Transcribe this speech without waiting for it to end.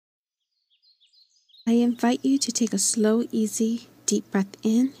I invite you to take a slow, easy, deep breath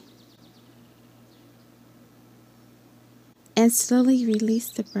in and slowly release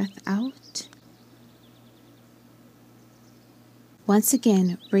the breath out. Once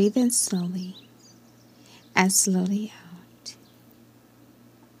again, breathe in slowly and slowly out.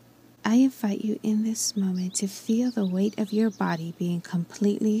 I invite you in this moment to feel the weight of your body being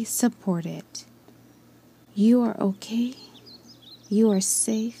completely supported. You are okay. You are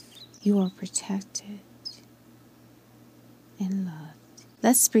safe. You are protected and loved.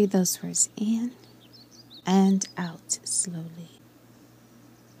 Let's breathe those words in and out slowly.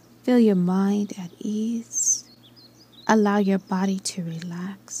 Feel your mind at ease. Allow your body to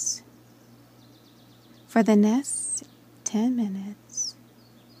relax. For the next 10 minutes,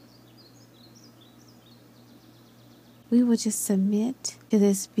 we will just submit to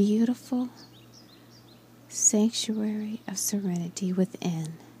this beautiful sanctuary of serenity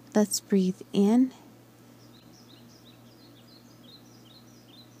within. Let's breathe in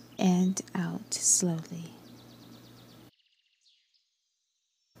and out slowly.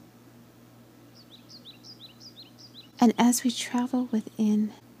 And as we travel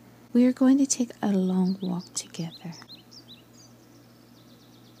within, we are going to take a long walk together.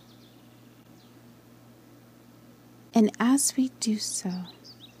 And as we do so,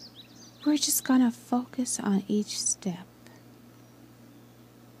 we're just going to focus on each step.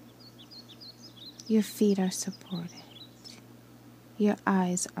 Your feet are supported. Your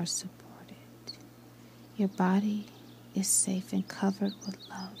eyes are supported. Your body is safe and covered with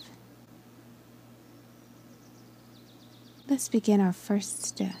love. Let's begin our first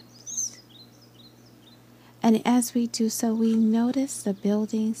steps. And as we do so, we notice the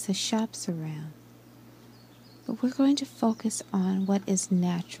buildings, the shops around. But we're going to focus on what is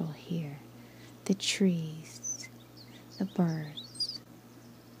natural here. The trees, the birds.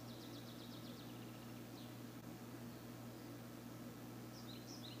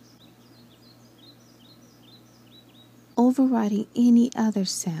 Overriding any other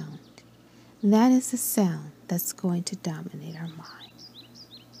sound, that is the sound that's going to dominate our mind.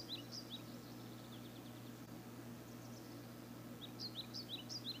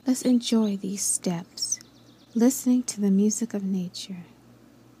 Let's enjoy these steps, listening to the music of nature,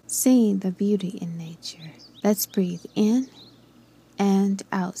 seeing the beauty in nature. Let's breathe in and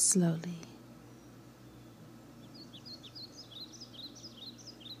out slowly.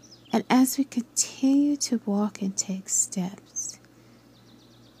 And as we continue to walk and take steps,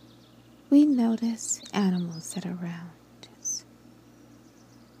 we notice animals that are around us.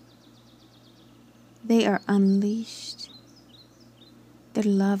 They are unleashed. Their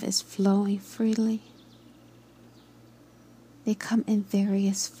love is flowing freely. They come in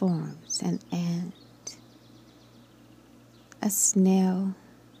various forms: an ant, a snail,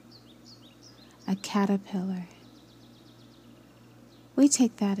 a caterpillar. We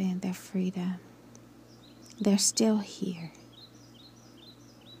take that in, their freedom. They're still here.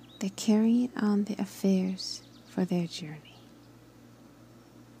 They're carrying on the affairs for their journey.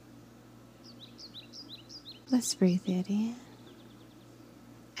 Let's breathe it in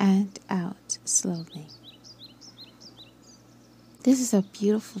and out slowly. This is a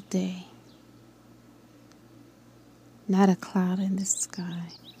beautiful day. Not a cloud in the sky.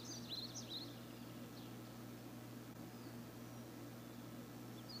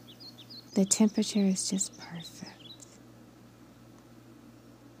 The temperature is just perfect.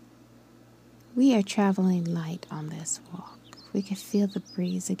 We are traveling light on this walk. We can feel the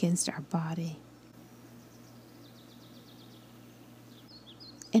breeze against our body.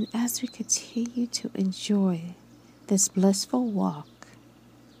 And as we continue to enjoy this blissful walk,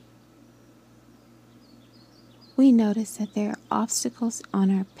 we notice that there are obstacles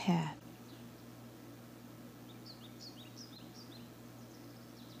on our path.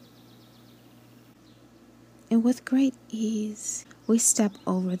 And with great ease, we step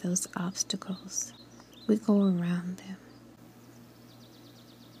over those obstacles. We go around them.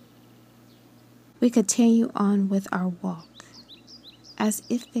 We continue on with our walk as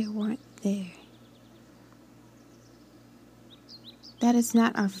if they weren't there. That is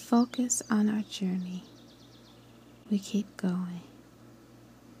not our focus on our journey. We keep going.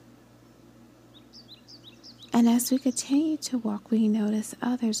 And as we continue to walk, we notice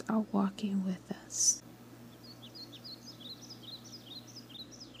others are walking with us.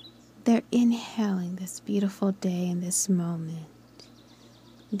 They're inhaling this beautiful day and this moment.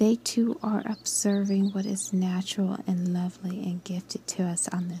 They too are observing what is natural and lovely and gifted to us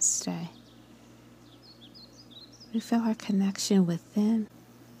on this day. We feel our connection with them,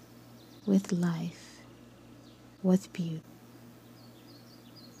 with life, with beauty.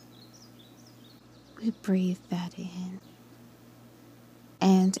 We breathe that in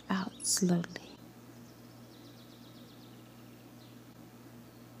and out slowly.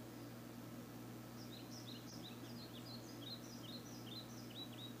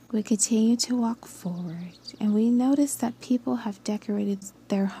 We continue to walk forward, and we notice that people have decorated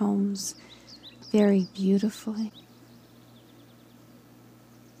their homes very beautifully.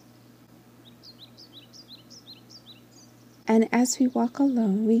 And as we walk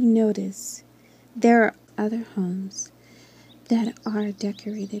along, we notice there are other homes that are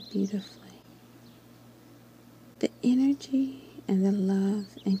decorated beautifully. The energy and the love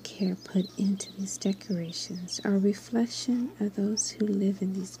and care put into these decorations are a reflection of those who live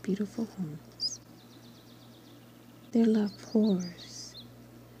in these beautiful homes. Their love pours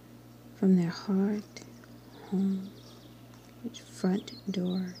from their heart, home, front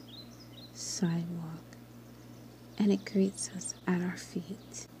door, sidewalk, and it greets us at our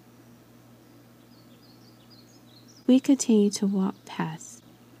feet. We continue to walk past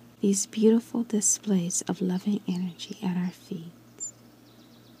these beautiful displays of loving energy at our feet.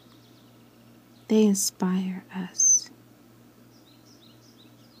 They inspire us,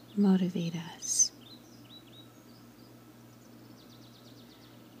 motivate us.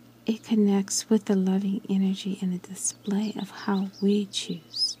 It connects with the loving energy and the display of how we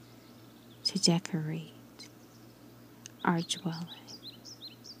choose to decorate our dwelling.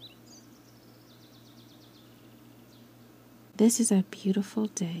 This is a beautiful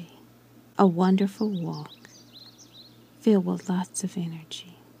day, a wonderful walk filled with lots of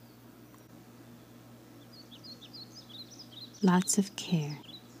energy, lots of care,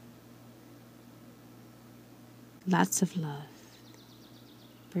 lots of love.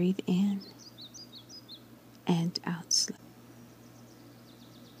 Breathe in and out slowly.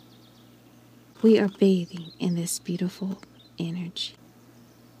 We are bathing in this beautiful energy.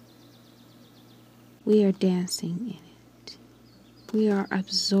 We are dancing in it. We are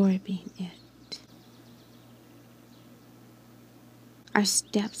absorbing it. Our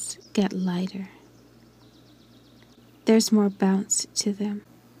steps get lighter. There's more bounce to them.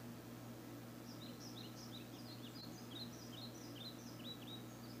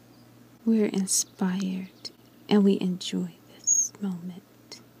 We're inspired and we enjoy this moment.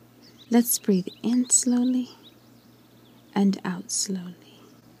 Let's breathe in slowly and out slowly.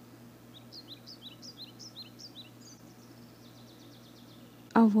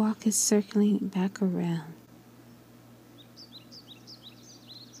 Our walk is circling back around.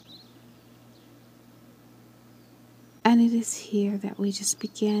 And it is here that we just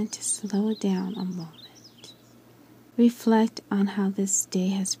begin to slow down a moment. Reflect on how this day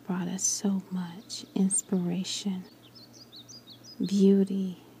has brought us so much inspiration,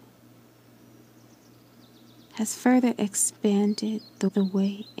 beauty, has further expanded the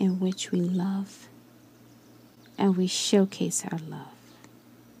way in which we love and we showcase our love.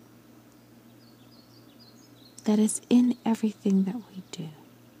 That is in everything that we do.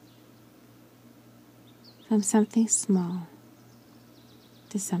 From something small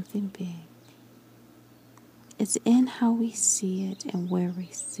to something big. It's in how we see it and where we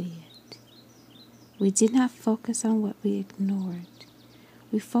see it. We did not focus on what we ignored.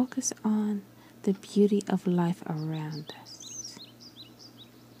 We focus on the beauty of life around us.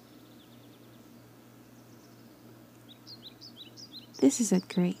 This is a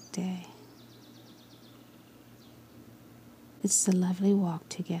great day. It's a lovely walk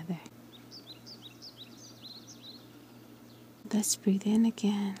together. Let's breathe in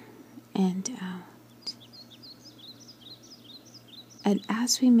again and out. And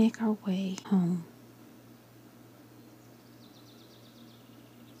as we make our way home,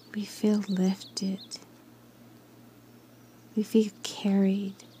 we feel lifted. We feel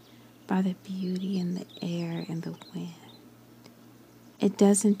carried by the beauty in the air and the wind. It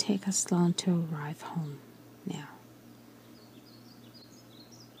doesn't take us long to arrive home now.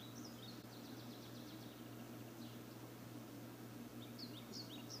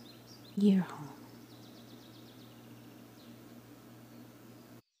 You're home.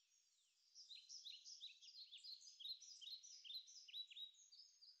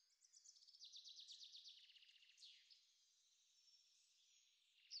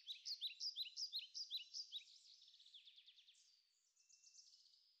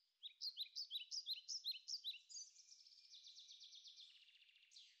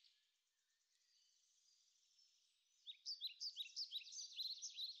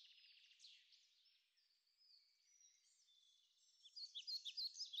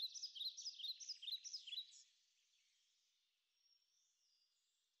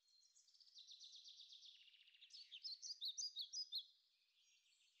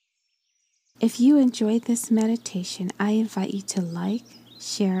 If you enjoyed this meditation, I invite you to like,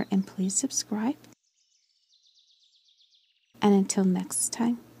 share, and please subscribe. And until next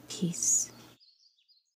time, peace.